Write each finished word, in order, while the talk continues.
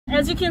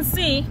as you can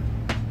see,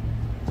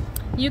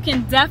 you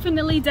can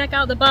definitely deck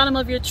out the bottom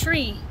of your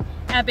tree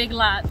at Big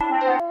Lots.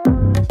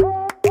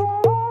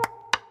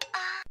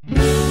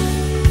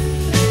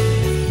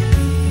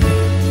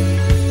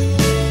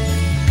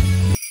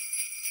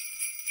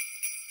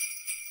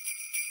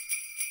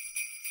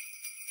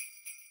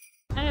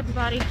 Hey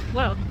everybody,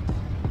 well,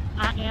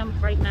 I am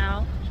right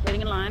now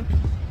waiting in line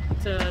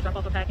to drop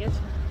off a package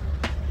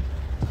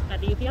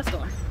at the UPS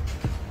store.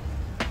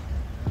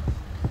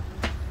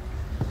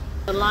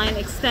 The line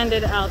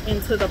extended out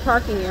into the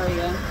parking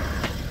area.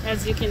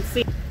 As you can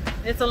see,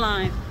 it's a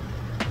line.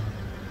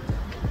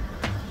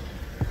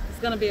 It's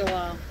gonna be a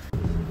while.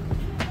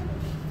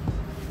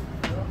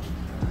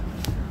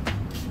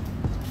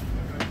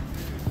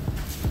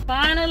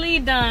 Finally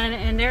done,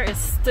 and there is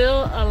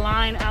still a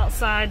line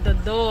outside the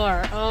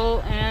door.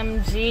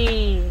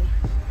 OMG.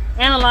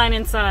 And a line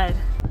inside.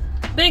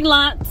 Big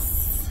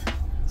Lots.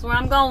 That's where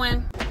I'm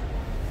going.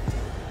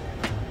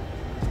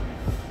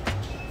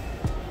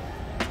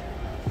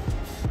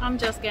 I'm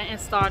just getting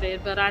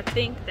started, but I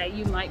think that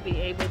you might be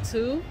able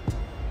to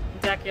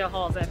deck your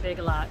halls at Big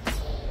Lots.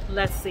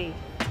 Let's see.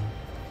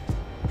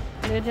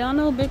 Did y'all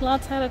know Big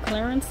Lots had a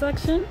clearance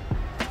section?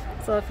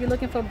 So if you're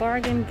looking for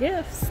bargain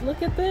gifts,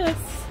 look at this.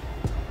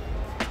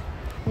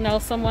 Know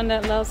someone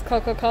that loves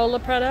Coca-Cola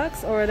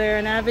products, or they're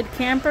an avid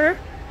camper?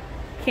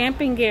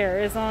 Camping gear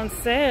is on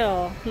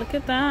sale. Look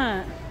at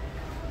that.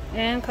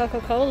 And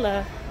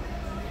Coca-Cola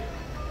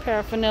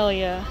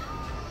paraphernalia.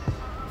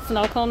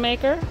 Snow cone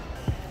maker.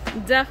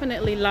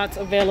 Definitely lots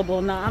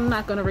available. Now I'm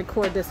not going to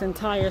record this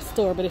entire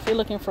store, but if you're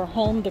looking for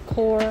home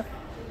decor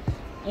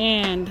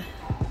and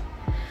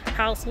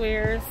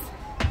housewares,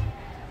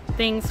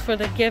 things for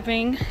the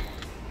giving,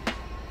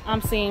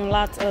 I'm seeing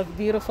lots of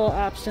beautiful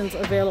options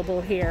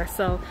available here.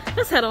 So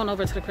let's head on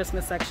over to the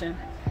Christmas section.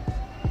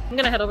 I'm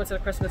gonna head over to the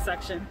Christmas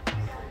section.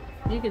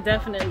 You can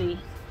definitely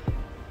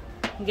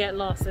get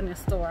lost in this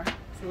store.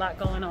 There's a lot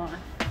going on,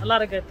 a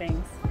lot of good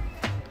things.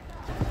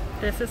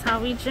 This is how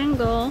we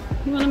jingle.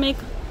 You want to make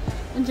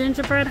a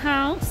gingerbread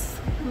house,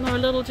 or a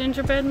little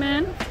gingerbread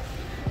man,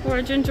 or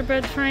a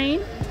gingerbread train?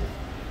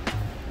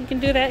 You can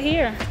do that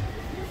here.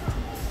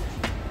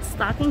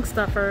 Stocking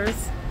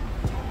stuffers.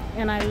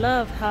 And I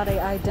love how they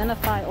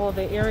identify all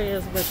the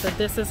areas with the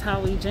 "This is how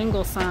we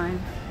jingle" sign.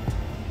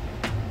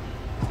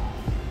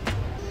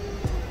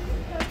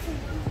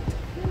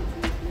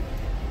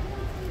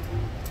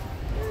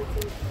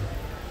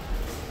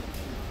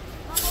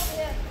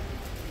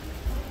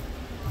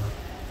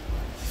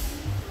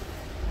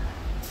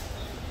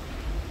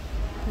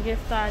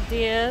 Gift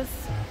ideas.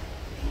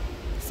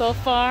 So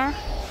far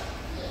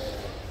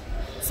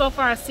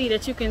I see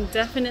that you can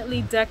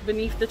definitely deck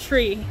beneath the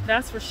tree,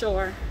 that's for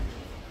sure.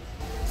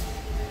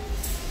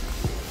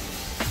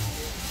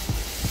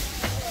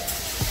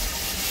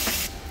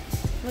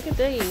 Look at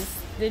these.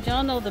 Did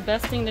y'all know the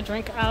best thing to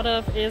drink out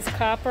of is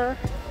copper?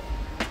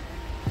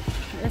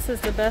 This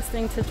is the best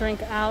thing to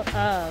drink out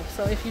of.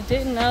 So if you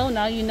didn't know,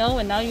 now you know,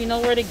 and now you know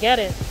where to get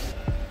it.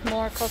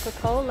 More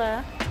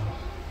Coca-Cola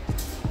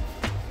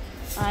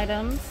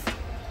items.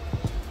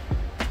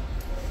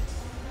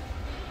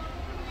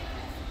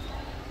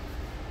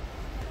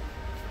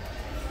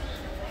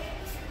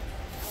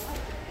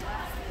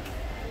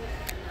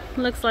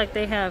 Looks like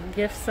they have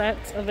gift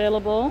sets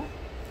available,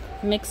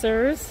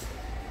 mixers,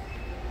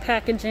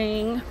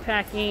 packaging,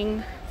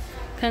 packing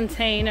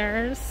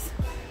containers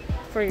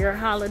for your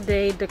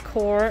holiday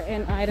decor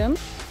and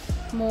items.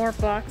 More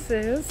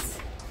boxes,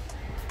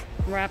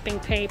 wrapping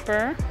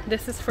paper.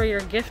 This is for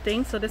your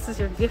gifting, so this is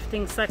your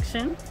gifting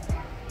section.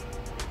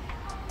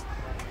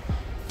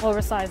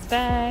 Oversized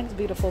bags,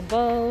 beautiful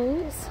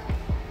bows,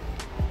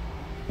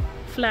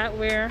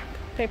 flatware,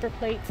 paper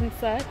plates and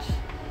such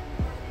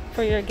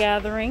for your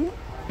gathering.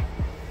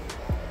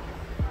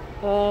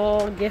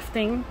 All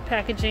gifting,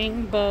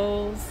 packaging,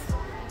 bows,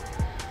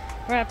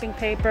 wrapping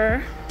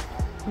paper,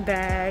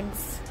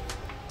 bags,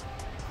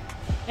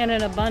 and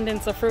an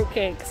abundance of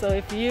fruitcake. So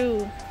if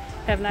you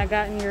have not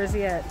gotten yours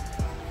yet,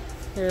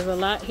 there's a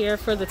lot here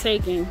for the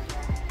taking.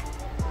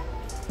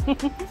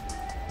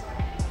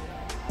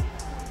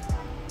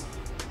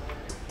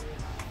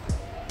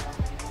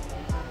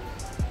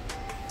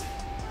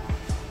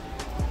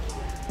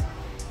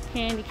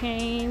 Candy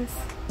canes.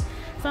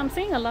 So I'm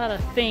seeing a lot of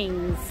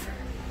things.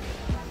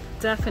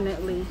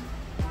 Definitely.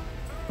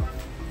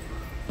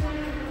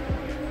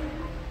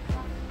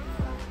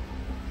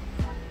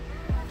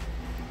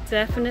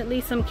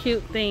 Definitely some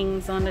cute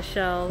things on the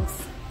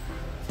shelves.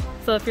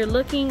 So if you're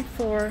looking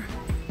for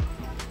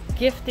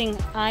gifting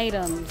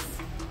items,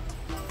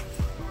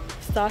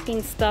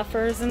 stocking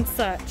stuffers and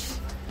such,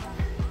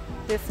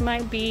 this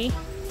might be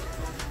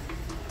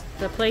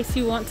the place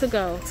you want to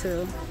go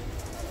to.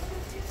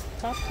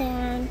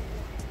 Popcorn.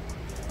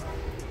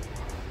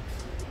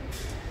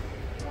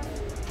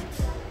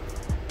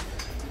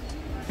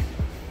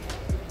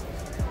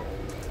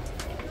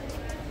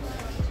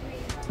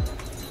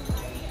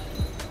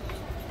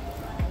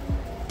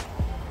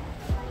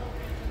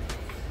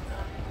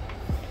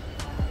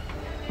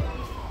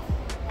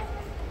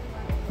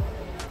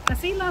 I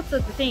see lots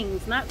of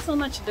things, not so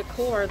much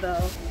decor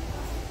though.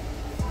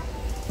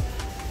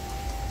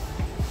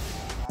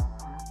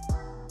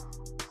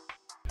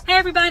 Hey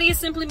everybody,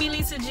 it's Simply Me,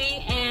 Lisa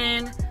G,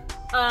 and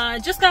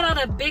just got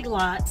out of Big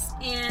Lots,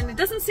 and it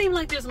doesn't seem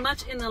like there's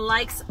much in the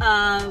likes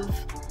of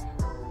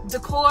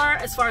decor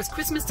as far as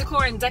Christmas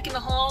decor and decking the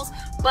halls,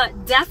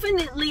 but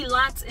definitely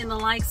lots in the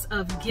likes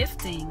of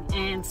gifting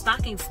and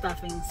stocking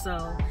stuffing.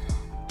 So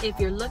if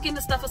you're looking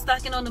to stuff a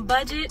stocking on a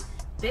budget,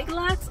 Big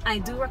Lots, I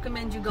do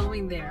recommend you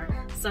going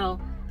there.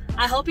 So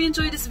I hope you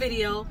enjoyed this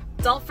video.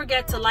 Don't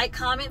forget to like,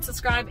 comment,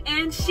 subscribe,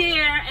 and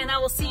share, and I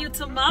will see you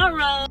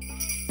tomorrow.